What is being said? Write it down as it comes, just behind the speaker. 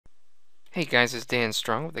Hey guys, it's Dan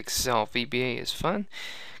Strong with Excel VBA is Fun.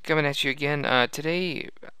 Coming at you again. Today,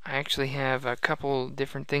 I actually have a couple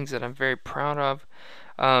different things that I'm very proud of.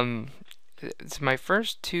 Um, it's my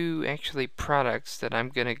first two actually products that I'm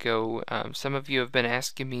gonna go. Some of you have been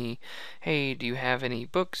asking me, hey, do you have any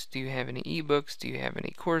books? Do you have any ebooks? Do you have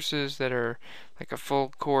any courses that are like a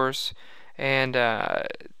full course? And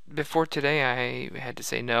before today, I had to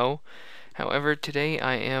say no. However, today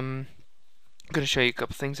I am going to show you a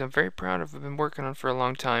couple things I'm very proud of. I've been working on for a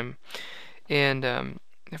long time. And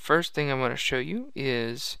the first thing I want to show you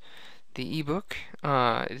is the ebook.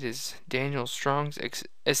 It is Daniel Strong's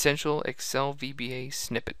Essential Excel VBA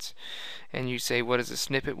Snippets. And you say, what is a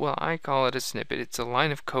snippet? Well, I call it a snippet. It's a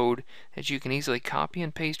line of code that you can easily copy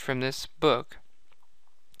and paste from this book,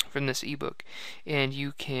 from this ebook, and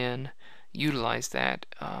you can utilize that.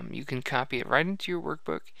 You can copy it right into your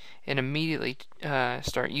workbook and immediately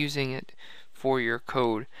start using it for your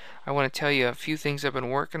code. I want to tell you a few things I've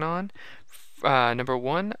been working on. Number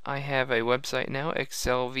one, I have a website now,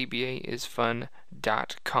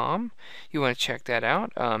 ExcelVbaIsFun.com. You want to check that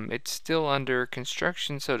out. It's still under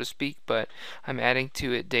construction, so to speak, but I'm adding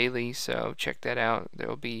to it daily, so check that out. There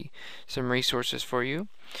will be some resources for you.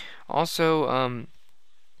 Also,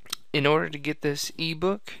 in order to get this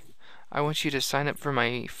ebook, I want you to sign up for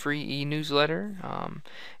my free e-newsletter.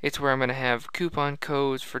 It's where I'm going to have coupon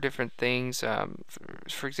codes for different things.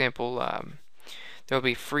 For example, there'll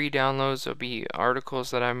be free downloads. There'll be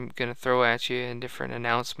articles that I'm going to throw at you and different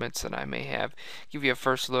announcements that I may have. Give you a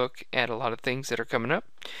first look at a lot of things that are coming up.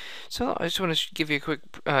 So I just want to give you a quick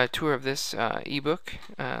tour of this ebook,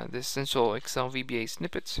 the Essential Excel VBA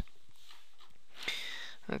Snippets.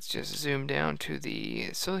 Let's just zoom down to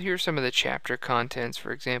so here's some of the chapter contents.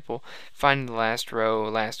 For example, finding the last row,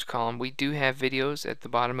 last column. We do have videos at the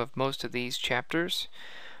bottom of most of these chapters,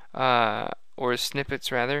 or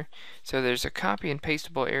snippets rather. So there's a copy and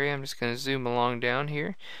pastable area. I'm just going to zoom along down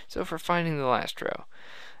here. So for finding the last row,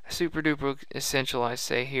 super duper essential, I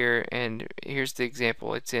say here, and here's the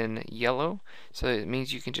example. It's in yellow, so it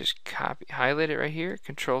means you can just copy, highlight it right here,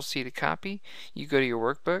 Control C to copy. You go to your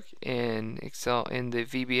workbook in Excel in the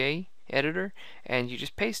VBA editor, and you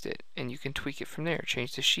just paste it, and you can tweak it from there.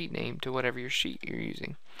 Change the sheet name to whatever your sheet you're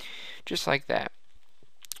using, just like that.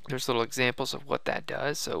 There's little examples of what that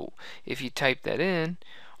does. So if you type that in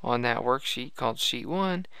on that worksheet called Sheet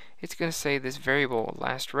 1, it's going to say this variable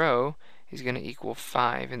last row is going to equal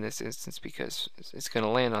 5 in this instance because it's going to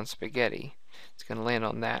land on spaghetti. It's going to land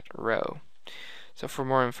on that row. So for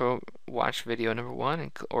more info, watch video number 1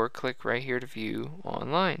 or click right here to view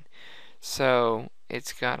online. So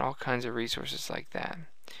it's got all kinds of resources like that.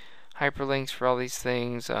 Hyperlinks for all these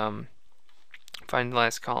things, find the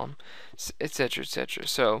last column, etc., etc.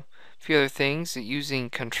 So a few other things, using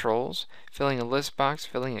controls, filling a list box,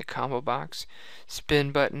 filling a combo box,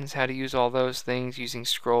 spin buttons, how to use all those things, using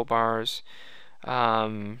scroll bars, how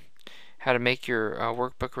to make your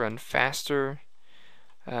workbook run faster.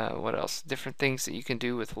 What else? Different things that you can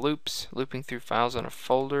do with loops, looping through files on a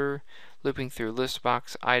folder, looping through list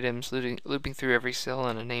box items, looping through every cell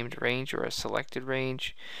in a named range or a selected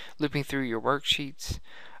range, looping through your worksheets.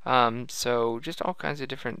 So just all kinds of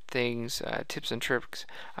different things, tips and tricks.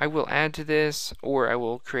 I will add to this, or I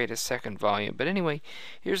will create a second volume. But anyway,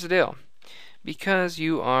 here's the deal. Because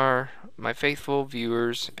you are my faithful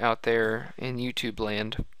viewers out there in YouTube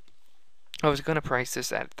land, I was going to price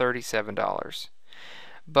this at $37.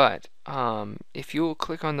 But if you will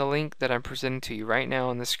click on the link that I'm presenting to you right now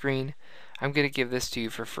on the screen, I'm going to give this to you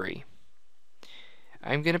for free.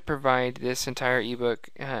 I'm going to provide this entire ebook,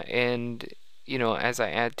 and as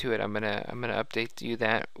I add to it, I'm gonna update you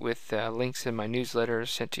that with links in my newsletter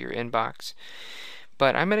sent to your inbox.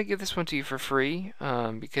 But I'm gonna give this one to you for free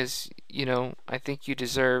because I think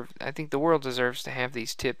the world deserves to have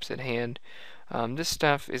these tips at hand. This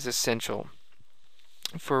stuff is essential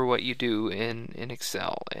for what you do in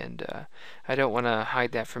Excel, and I don't want to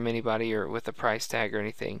hide that from anybody or with a price tag or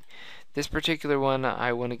anything. This particular one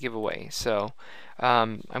I want to give away, so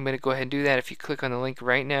I'm going to go ahead and do that. If you click on the link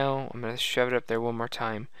right now, I'm going to shove it up there one more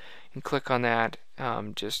time and click on that.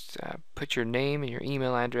 Just put your name and your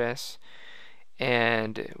email address,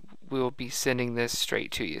 and we'll be sending this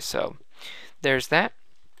straight to you. So there's that.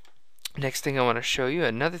 Next thing I want to show you,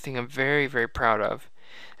 another thing I'm very, very proud of.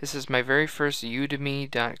 This is my very first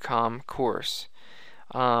Udemy.com course.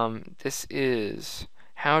 This is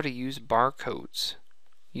how to use barcodes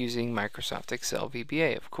using Microsoft Excel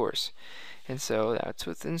VBA, of course. And so that's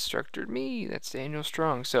what instructed me. That's Daniel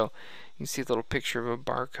Strong. So can see the little picture of a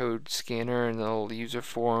barcode scanner and the little user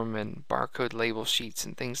form and barcode label sheets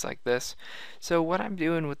and things like this. So what I'm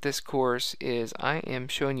doing with this course is I am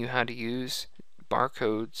showing you how to use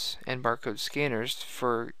barcodes and barcode scanners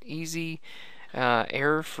for easy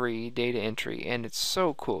error-free data entry, and it's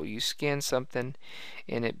so cool. You scan something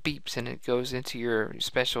and it beeps and it goes into your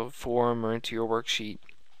special form or into your worksheet,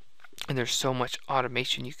 and there's so much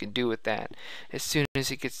automation you can do with that. As soon as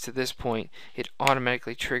it gets to this point, it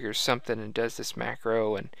automatically triggers something and does this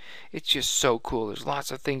macro, and it's just so cool. There's lots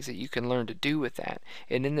of things that you can learn to do with that.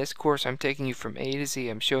 And in this course, I'm taking you from A to Z.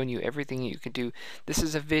 I'm showing you everything you can do. This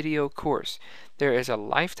is a video course. There is a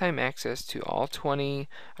lifetime access to all 20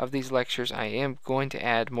 of these lectures. I am going to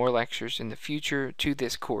add more lectures in the future to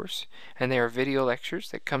this course, and they are video lectures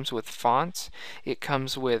that comes with fonts. It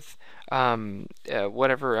comes with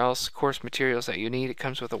whatever else course materials that you need. It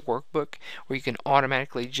comes with a workbook where you can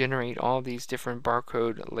automatically generate all these different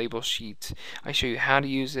barcode label sheets. I show you how to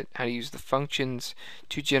use it, how to use the functions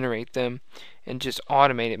to generate them, and just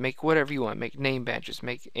automate it. Make whatever you want. Make name badges,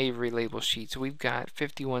 make Avery label sheets. We've got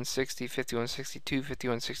 5160, 5162,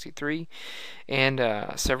 5163,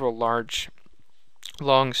 and several large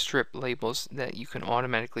long strip labels that you can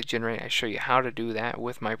automatically generate. I show you how to do that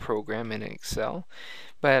with my program in Excel.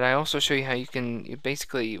 But I also show you how you can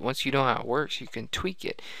basically, once you know how it works, you can tweak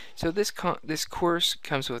it. So this course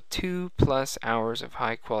comes with 2+ hours of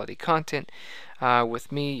high quality content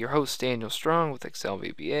with me, your host Daniel Strong with Excel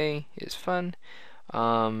VBA is fun.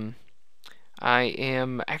 I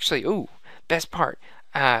am actually, best part,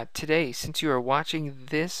 today, since you are watching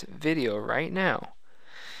this video right now,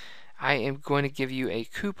 I am going to give you a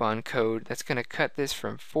coupon code that's going to cut this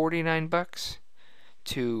from 49 bucks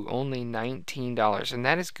to only $19, and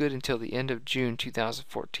that is good until the end of June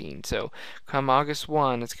 2014. So come August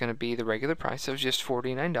 1, it's going to be the regular price of just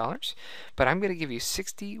 $49, but I'm going to give you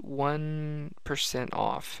 61%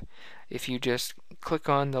 off if you just click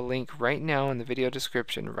on the link right now in the video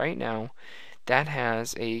description right now. That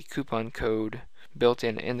has a coupon code built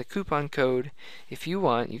in, and the coupon code, if you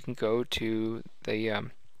want, you can go to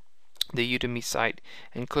the Udemy site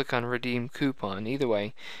and click on redeem coupon. Either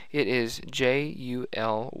way, it is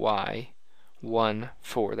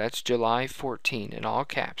JULY14. That's July 14 in all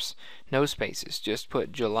caps, no spaces. Just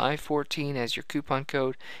put July 14 as your coupon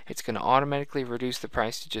code. It's going to automatically reduce the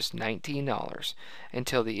price to just $19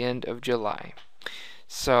 until the end of July.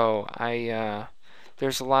 So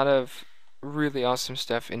there's a lot of really awesome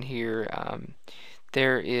stuff in here.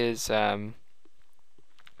 There is what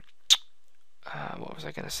was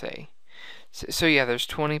I going to say? So yeah, there's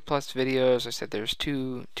 20+ videos. I said there's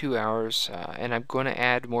two hours, and I'm going to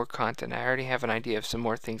add more content. I already have an idea of some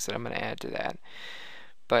more things that I'm going to add to that.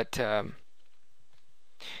 But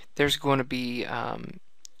there's going to be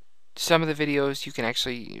some of the videos you can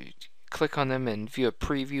actually click on them and view a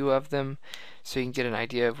preview of them, so you can get an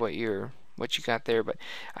idea of what you got there. But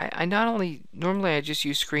I not only, normally I just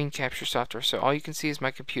use screen capture software, so all you can see is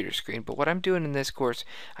my computer screen. But what I'm doing in this course,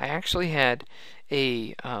 I actually had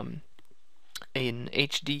an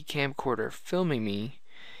HD camcorder filming me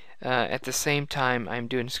at the same time I'm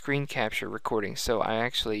doing screen capture recording. So I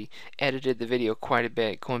actually edited the video quite a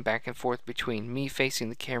bit, going back and forth between me facing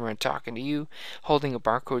the camera and talking to you, holding a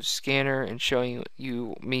barcode scanner and showing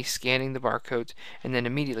you me scanning the barcodes, and then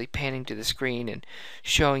immediately panning to the screen and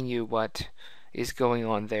showing you what is going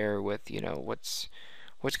on there with,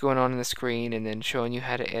 what's going on the screen, and then showing you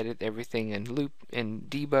how to edit everything and loop and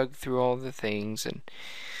debug through all the things, and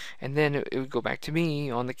then it would go back to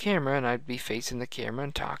me on the camera, and I'd be facing the camera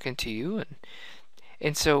and talking to you,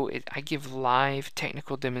 and so I give live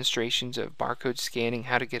technical demonstrations of barcode scanning,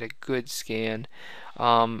 how to get a good scan.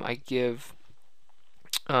 I give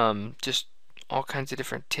just all kinds of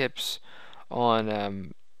different tips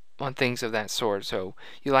on things of that sort. So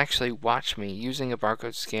you'll actually watch me using a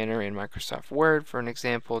barcode scanner in Microsoft Word for an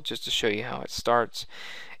example, just to show you how it starts,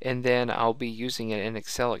 and then I'll be using it in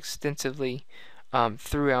Excel extensively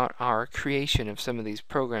throughout our creation of some of these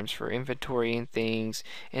programs for inventorying things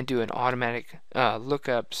and doing automatic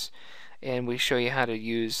lookups. And we show you how to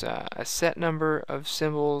use a set number of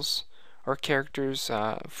symbols or characters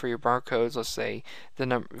for your barcodes. Let's say the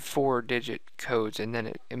 4-digit codes, and then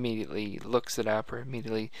it immediately looks it up or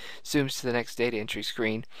immediately zooms to the next data entry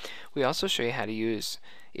screen. We also show you how to use,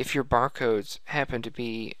 if your barcodes happen to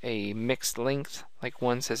be a mixed length, like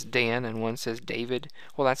one says Dan and one says David,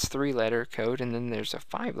 well, that's 3-letter code, and then there's a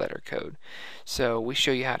 5-letter code. So we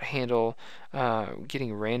show you how to handle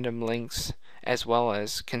getting random lengths as well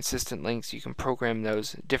as consistent links. You can program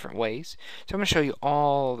those different ways. So I'm going to show you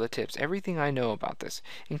all the tips, everything I know about this,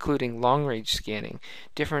 including long-range scanning,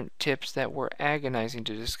 different tips that were agonizing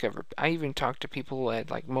to discover. I even talked to people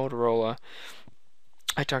at like Motorola.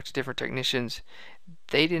 I talked to different technicians.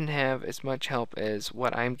 They didn't have as much help as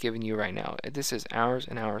what I'm giving you right now. This is hours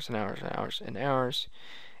and hours and hours and hours and hours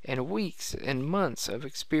and weeks and months of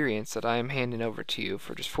experience that I am handing over to you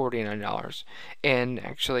for just $49. And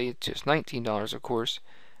actually, it's just $19, of course,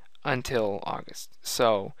 until August.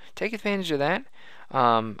 So take advantage of that.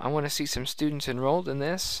 I want to see some students enrolled in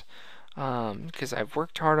this because I've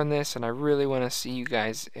worked hard on this, and I really want to see you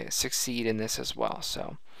guys succeed in this as well.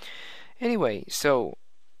 So anyway, so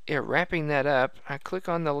wrapping that up, I click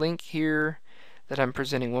on the link here that I'm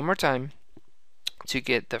presenting one more time to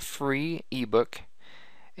get the free ebook,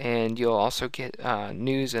 and you'll also get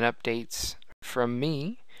news and updates from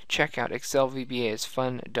me. Check out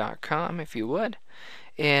ExcelVBAIsFun.com if you would,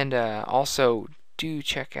 and also do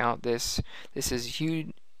check out this. This is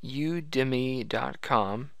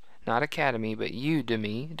Udemy.com, not Academy, but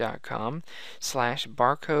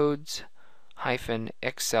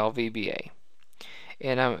Udemy.com/barcodes-ExcelVBA.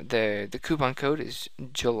 And the coupon code is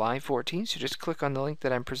July 14th, so just click on the link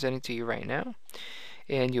that I'm presenting to you right now,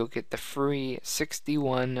 and you'll get the free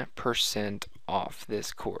 61% off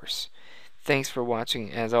this course. Thanks for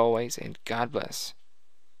watching as always, and God bless.